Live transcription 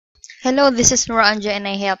Hello, this is Miranda and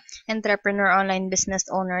I help entrepreneur online business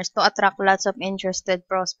owners to attract lots of interested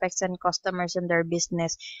prospects and customers in their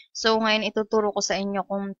business. So ngayon ituturo ko sa inyo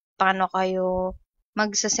kung paano kayo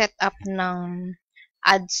magsa-set up ng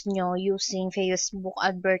ads nyo using Facebook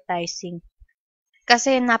advertising.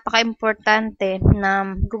 Kasi napaka-importante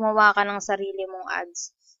na gumawa ka ng sarili mong ads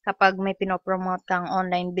kapag may pinopromote kang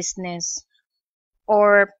online business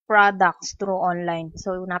or products through online.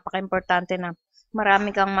 So, napaka-importante na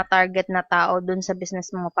marami kang matarget na tao dun sa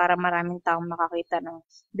business mo para maraming taong makakita ng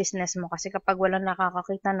business mo. Kasi kapag walang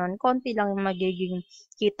nakakakita nun, konti lang yung magiging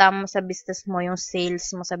kita mo sa business mo, yung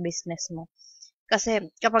sales mo sa business mo. Kasi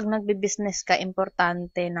kapag nagbi-business ka,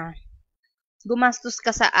 importante na gumastos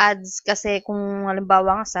ka sa ads kasi kung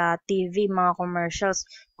halimbawa nga sa TV, mga commercials,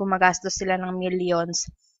 gumagastos sila ng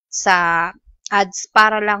millions sa ads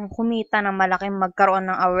para lang kumita ng malaking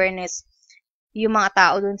magkaroon ng awareness yung mga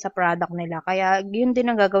tao dun sa product nila. Kaya, yun din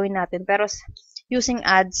ang gagawin natin. Pero, using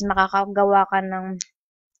ads, makakagawa ka ng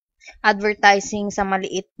advertising sa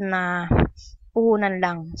maliit na puhunan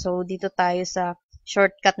lang. So, dito tayo sa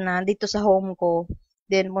shortcut na, dito sa home ko.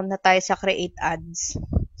 Then, punta tayo sa create ads.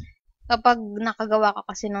 Kapag nakagawa ka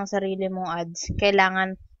kasi ng sarili mong ads,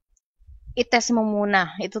 kailangan i-test mo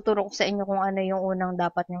muna. Ituturo ko sa inyo kung ano yung unang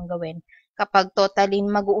dapat nyong gawin. Kapag totally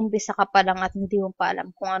mag-uumpisa ka pa lang at hindi mo pa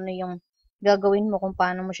alam kung ano yung gagawin mo, kung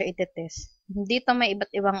paano mo siya itetest. Dito may iba't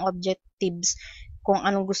ibang objectives kung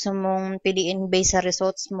anong gusto mong piliin based sa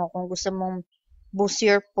results mo. Kung gusto mong boost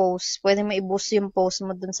your post, pwede mo i-boost yung post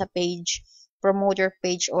mo dun sa page, promote your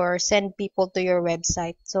page, or send people to your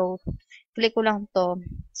website. So, click ko lang to,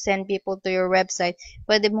 send people to your website.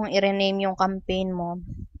 Pwede mong i-rename yung campaign mo.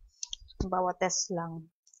 Bawa test lang.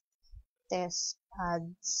 Test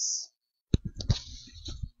ads.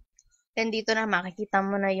 Then dito na makikita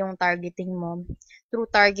mo na yung targeting mo.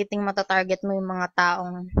 Through targeting, matatarget mo yung mga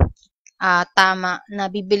taong tama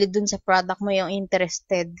na bibili dun sa product mo, yung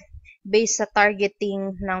interested based sa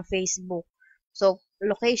targeting ng Facebook. So,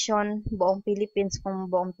 location, buong Philippines,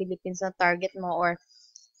 kung buong Philippines ang target mo or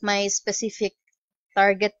may specific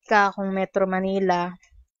target ka kung Metro Manila.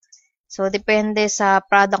 So, depende sa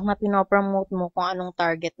product na pinopromote mo kung anong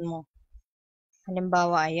target mo.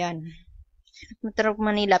 Halimbawa, ayan. Metro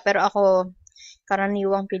Manila. Pero ako,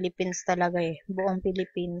 karaniwang Philippines talaga eh. Buong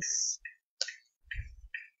Philippines.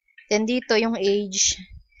 Then dito, yung age.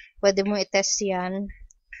 Pwede mo i-test yan.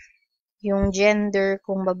 Yung gender,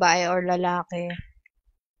 kung babae or lalaki.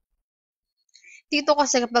 Dito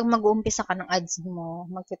kasi kapag mag-uumpisa ka ng ads mo,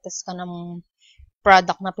 mag-test ka ng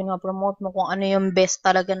product na pinopromote mo, kung ano yung best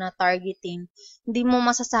talaga na targeting, hindi mo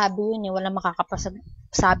masasabi yun eh. Wala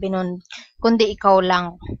makakapasabi nun, kundi ikaw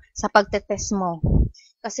lang sa pagtetest mo.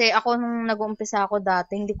 Kasi ako nung nag-uumpisa ako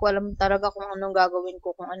dati, hindi ko alam talaga kung anong gagawin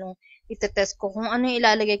ko, kung anong itetest ko, kung ano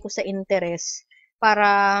ilalagay ko sa interest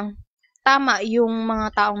para tama yung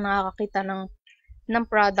mga taong nakakakita ng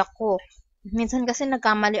product ko. Minsan kasi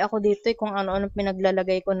nagkamali ako dito eh, kung ano-ano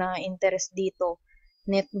pinaglalagay ko na interest dito.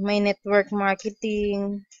 May network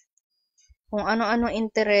marketing, kung ano-ano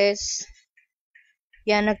interest.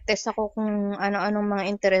 Yan, nag-test ako kung ano-anong mga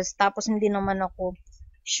interest. Tapos hindi naman ako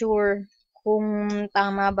sure kung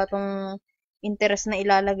tama ba tong interest na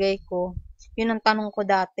ilalagay ko. Yun ang tanong ko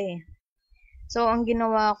dati. So, ang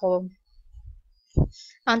ginawa ko,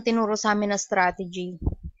 ang tinuro sa amin na strategy,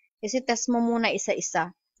 kasi test mo muna isa-isa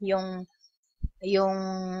yung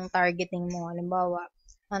targeting mo. Halimbawa,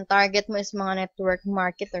 ang target mo is mga network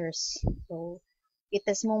marketers. So,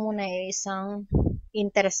 i-test mo muna isang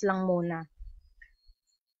interest lang muna.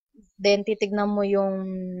 Then, titignan mo yung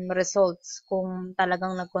results kung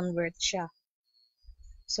talagang nag-convert siya.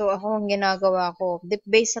 So, ako ang ginagawa ko,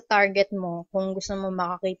 based sa target mo, kung gusto mo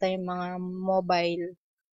makakita yung mga mobile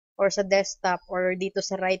or sa desktop or dito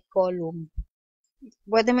sa right column,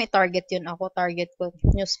 pwede may target yun. Ako, target ko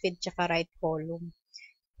newsfeed tsaka right column.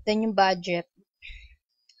 Then, yung budget.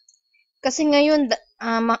 Kasi ngayon,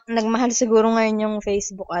 nagmahal siguro ngayon yung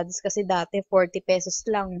Facebook ads kasi dati 40 pesos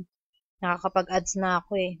lang. Nakakapag-ads na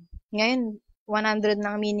ako eh. Ngayon, 100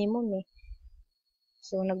 na ang minimum eh.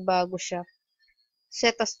 So, nagbago siya.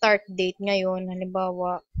 Set a start date ngayon.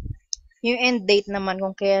 Halimbawa, yung end date naman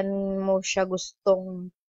kung kailan mo siya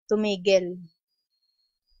gustong tumigil.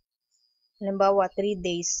 Halimbawa, 3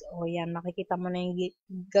 days. O yan, makikita mo na yung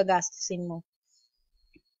gagastusin mo.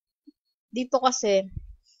 Dito kasi,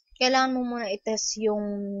 kailangan mo muna i-test yung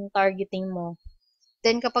targeting mo.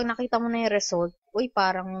 Then, kapag nakita mo na yung result, uy,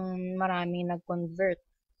 parang marami nag-convert.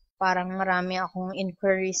 Parang marami akong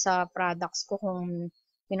inquiry sa products ko kung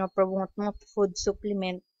pinopromote mo food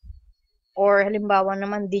supplement or halimbawa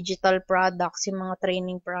naman digital products, yung mga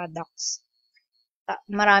training products.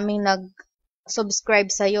 maraming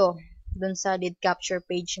nag-subscribe sa'yo dun sa lead capture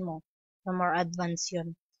page mo. Na more advanced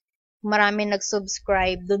yun. Maraming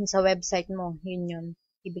nag-subscribe dun sa website mo. Yun yun.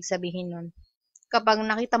 Ibig sabihin nun. Kapag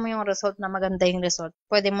nakita mo yung result na maganda yung result,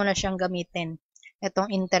 pwede mo na siyang gamitin.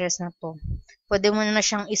 Itong interest na to. Pwede mo na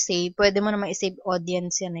siyang i-save. Pwede mo naman i-save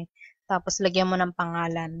audience yan eh. Tapos lagyan mo ng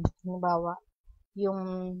pangalan. Halimbawa, yung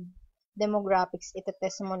demographics,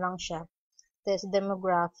 itetest mo lang siya. Test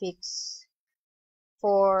demographics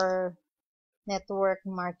for network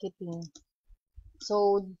marketing.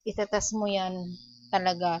 So, itetest mo yan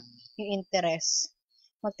talaga yung interest.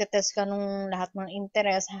 Magtetest ka nung lahat ng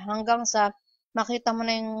interest hanggang sa makita mo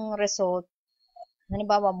na yung result.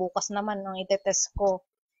 Halimbawa, bukas naman ang itetest ko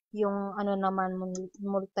yung ano naman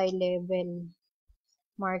multi-level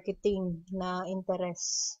marketing na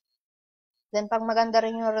interest. Then, pag maganda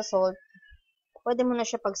rin yung result, pwede mo na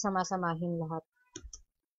siya pagsama-samahin lahat.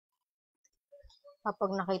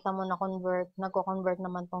 Kapag nakita mo na nagko-convert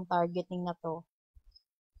naman tong targeting na to,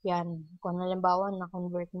 yan, kung halimbawa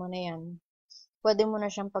na-convert mo na yan, pwede mo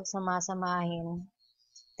na siyang pagsama-samahin.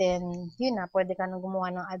 Then, yun na, pwede ka nang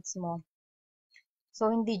gumawa ng ads mo.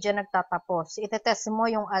 So, hindi dyan nagtatapos. Itetest mo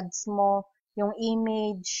yung ads mo, yung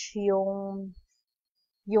image, yung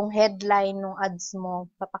headline ng ads mo.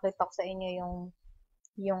 Papakita ko sa inyo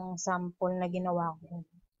yung sample na ginawa ko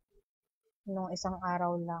nung isang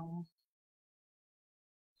araw lang.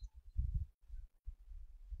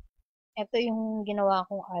 Ito yung ginawa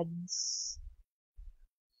kong ads.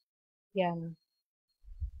 Yan.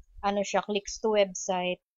 Ano siya, clicks to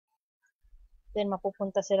website. Then,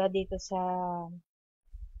 mapupunta sila dito sa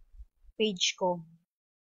page ko.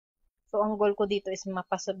 So, ang goal ko dito is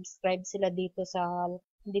mapasubscribe sila dito sa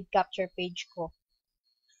lead capture page ko.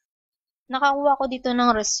 Nakakuha ko dito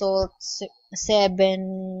ng results,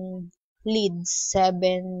 7 leads,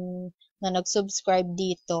 7 na nag-subscribe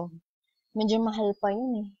dito. Medyo mahal pa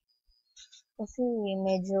yun eh. Kasi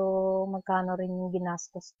medyo magkano rin yung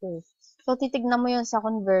ginastos ko eh. So, titignan mo yun sa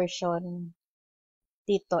conversion.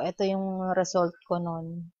 Dito, ito yung result ko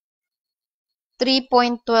nun.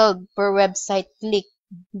 3.12 per website click.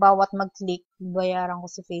 Bawat mag-click, bayaran ko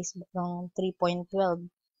sa Facebook ng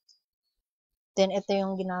 3.12. Then, ito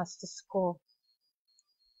yung ginastos ko.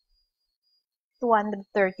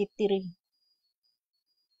 233.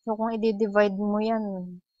 So, kung i-divide mo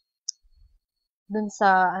yan, dun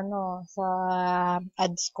sa, sa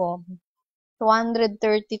ads ko,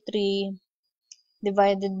 233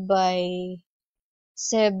 divided by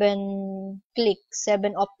 7 click,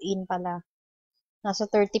 7 opt-in pala. Nasa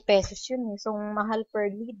 30 pesos yun eh. So, mahal per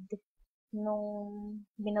lead nung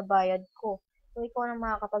binabayad ko. So, ikaw na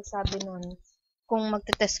makakapagsabi nun kung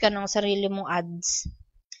magte-test ka ng sarili mong ads.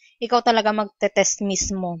 Ikaw talaga magte-test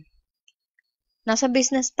mismo. Nasa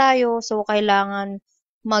business tayo, so kailangan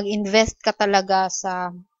mag-invest ka talaga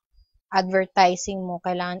sa advertising mo.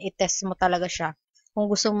 Kailangan i-test mo talaga siya kung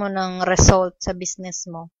gusto mo ng result sa business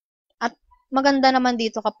mo. At maganda naman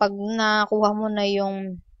dito kapag nakuha mo na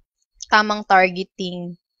yung tamang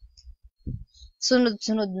targeting,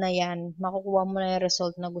 sunod-sunod na yan, makukuha mo na yung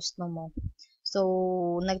result na gusto mo.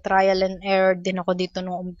 So, nag-trial and error din ako dito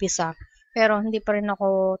nung umpisa, pero hindi pa rin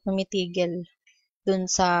ako tumitigil dun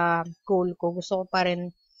sa goal ko. Gusto ko pa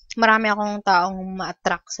rin, marami akong taong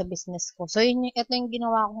ma-attract sa business ko. So, ito yung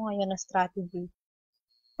ginawa ko ngayon na strategy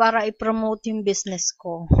para i-promote yung business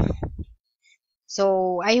ko.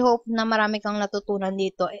 So, I hope na marami kang natutunan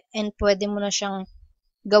dito and pwede mo na siyang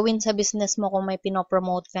gawin sa business mo kung may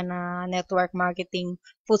pinopromote ka na network marketing,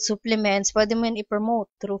 food supplements, pwede mo yan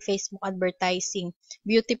i-promote through Facebook advertising,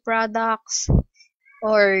 beauty products,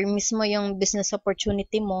 or mismo yung business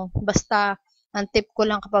opportunity mo. Basta, ang tip ko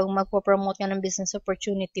lang kapag magpo-promote ka ng business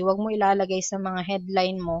opportunity, wag mo ilalagay sa mga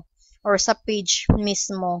headline mo or sa page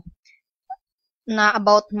mismo na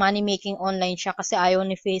about money making online siya kasi ayaw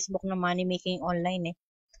ni Facebook na money making online eh.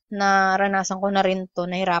 Naranasan ko na rin to,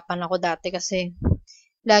 nahirapan ako dati kasi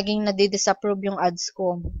laging nadi-disapprove yung ads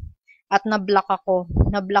ko. At na-block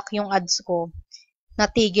yung ads ko.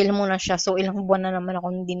 Natigil muna siya. So, ilang buwan na naman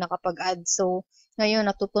ako hindi nakapag-ads. So, ngayon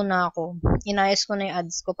natuto na ako. Inayos ko na yung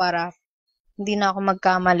ads ko para hindi na ako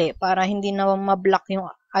magkamali. Para hindi na ma-block yung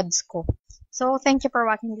ads ko. So, thank you for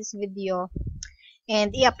watching this video.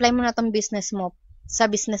 And, i-apply mo na tong business mo. Sa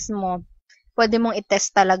business mo, pwede mong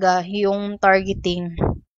i-test talaga yung targeting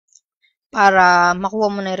para makuha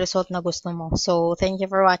mo na yung result na gusto mo. So, thank you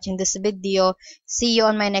for watching this video. See you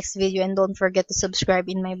on my next video and don't forget to subscribe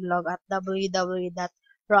in my blog at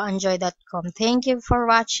www.rawanjoy.com. Thank you for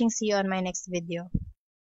watching. See you on my next video.